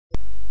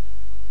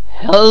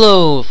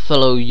Hello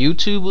fellow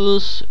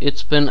YouTubers,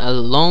 it's been a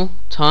long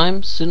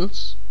time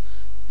since,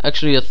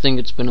 actually I think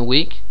it's been a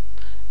week.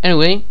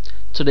 Anyway,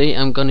 today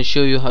I'm gonna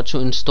show you how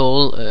to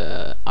install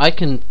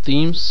icon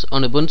themes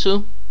on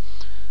Ubuntu.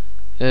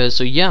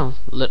 So yeah,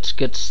 let's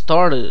get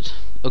started.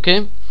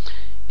 Okay,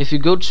 if you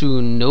go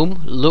to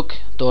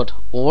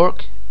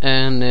gnomelook.org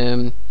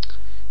and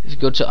if you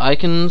go to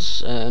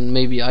icons and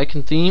maybe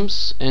icon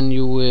themes and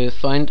you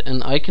find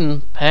an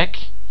icon pack,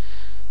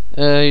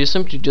 you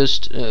simply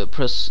just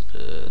press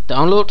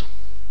download.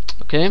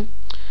 Okay,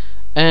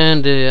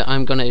 and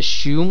I'm gonna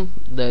assume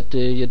that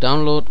your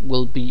download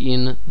will be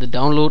in the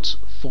downloads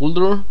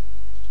folder,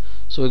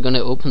 so we're gonna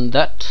open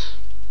that.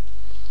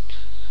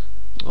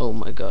 Oh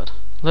my god,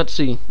 let's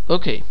see.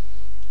 Okay,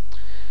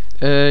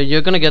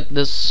 you're gonna get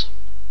this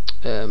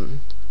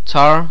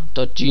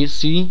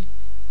tar.gz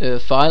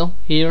file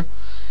here.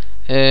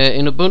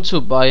 In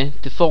Ubuntu by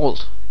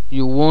default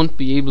you won't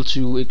be able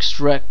to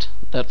extract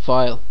that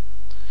file.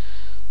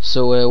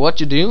 So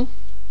what you do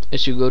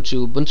is you go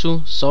to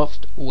Ubuntu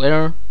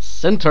Software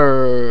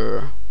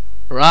Center.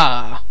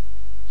 Rah!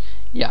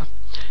 Yeah,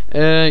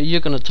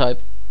 you're gonna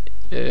type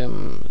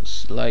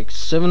like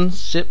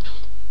 7-zip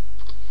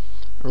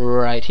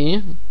right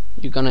here.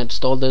 You're gonna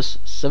install this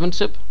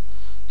 7-zip.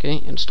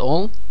 Okay,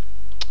 install,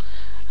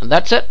 and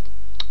that's it.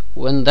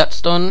 When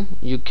that's done,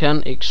 you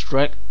can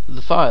extract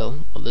the file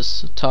of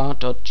this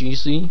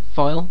tar.gz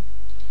file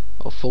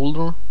or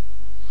folder.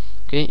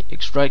 Okay,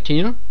 extract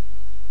here.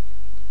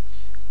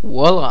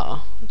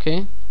 Voila.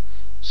 Okay,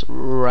 so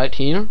right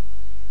here.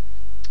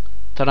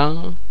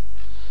 Ta-da!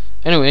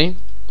 Anyway,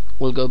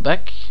 we'll go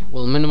back,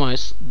 we'll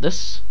minimize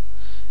this.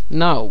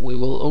 Now we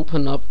will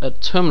open up a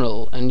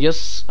terminal, and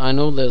yes, I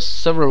know there's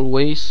several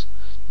ways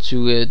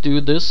to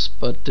do this,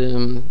 but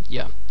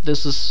yeah,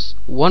 this is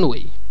one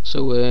way.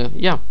 So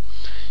yeah,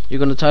 you're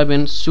gonna type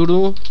in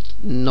sudo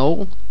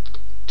nautilus.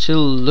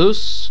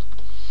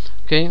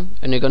 Okay,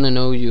 and you're gonna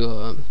know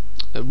your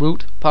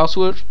root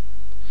password.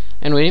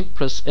 Anyway,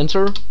 press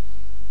enter.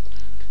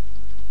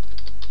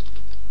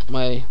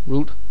 My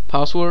root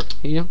password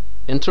here,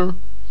 enter.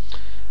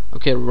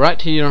 Okay,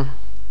 right here,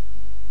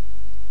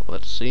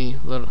 let's see,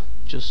 let's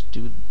just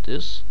do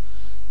this.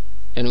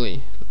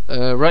 Anyway,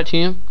 right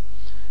here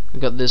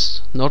we got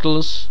this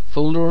Nautilus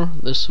folder,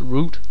 this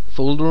root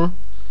folder,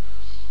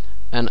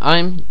 and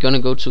I'm gonna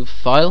go to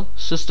file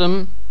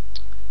system.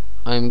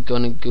 I'm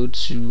gonna go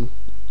to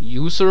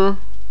user,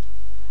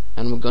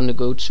 and we're gonna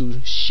go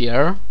to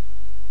share.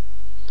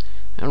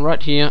 And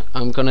right here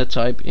I'm gonna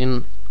type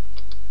in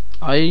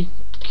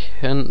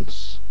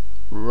icons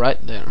right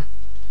there.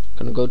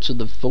 Gonna go to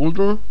the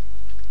folder.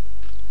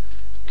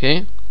 Okay,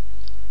 I'm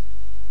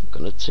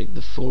gonna take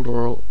the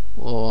folder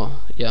over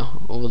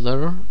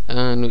there,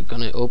 and we're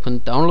gonna open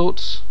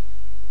downloads,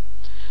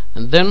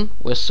 and then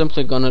we're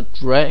simply gonna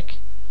drag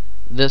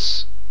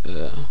this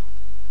the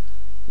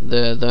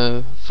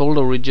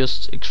folder we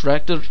just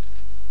extracted.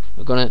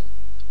 We're gonna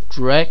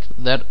drag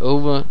that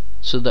over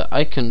to the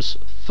icons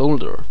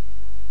folder,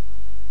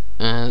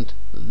 and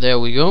there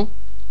we go.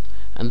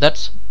 And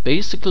that's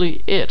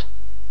basically it.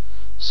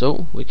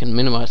 So we can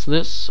minimize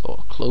this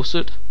or close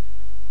it.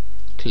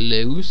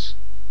 Close.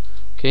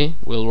 Okay,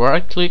 we'll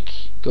right click,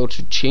 go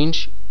to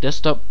change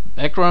desktop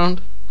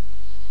background,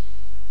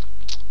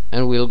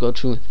 and we'll go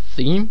to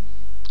theme.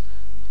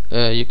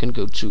 You can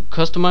go to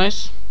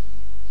customize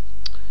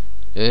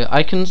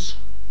icons,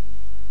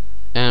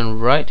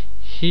 and right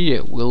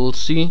here we'll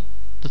see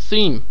the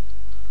theme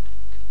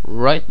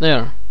right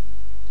there.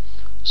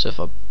 So if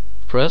I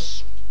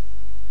press,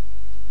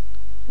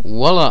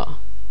 voila.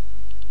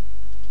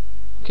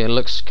 Okay, it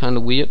looks kind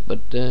of weird,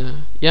 but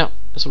yeah,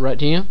 it's right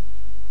here.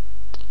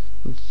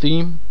 The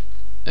theme,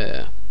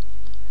 the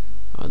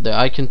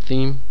icon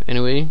theme.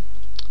 Anyway,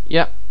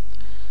 yeah,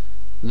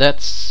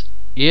 that's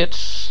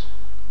it.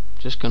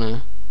 Just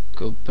gonna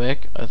go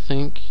back, I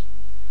think,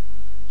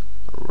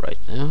 right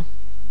now.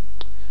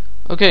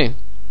 Okay,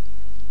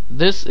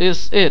 this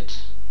is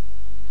it,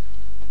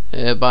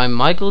 by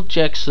Michael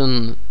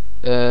Jackson.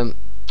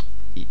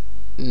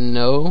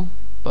 No,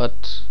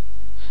 but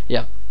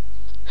yeah.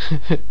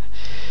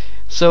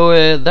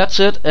 So that's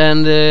it,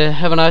 and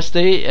have a nice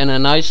day and a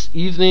nice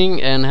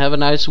evening, and have a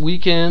nice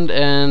weekend,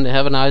 and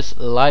have a nice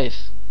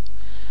life.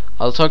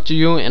 I'll talk to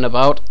you in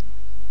about,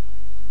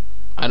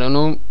 I don't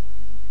know,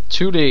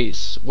 2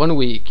 days, 1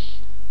 week.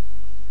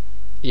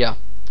 Yeah.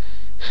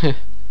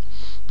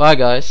 Bye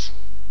guys.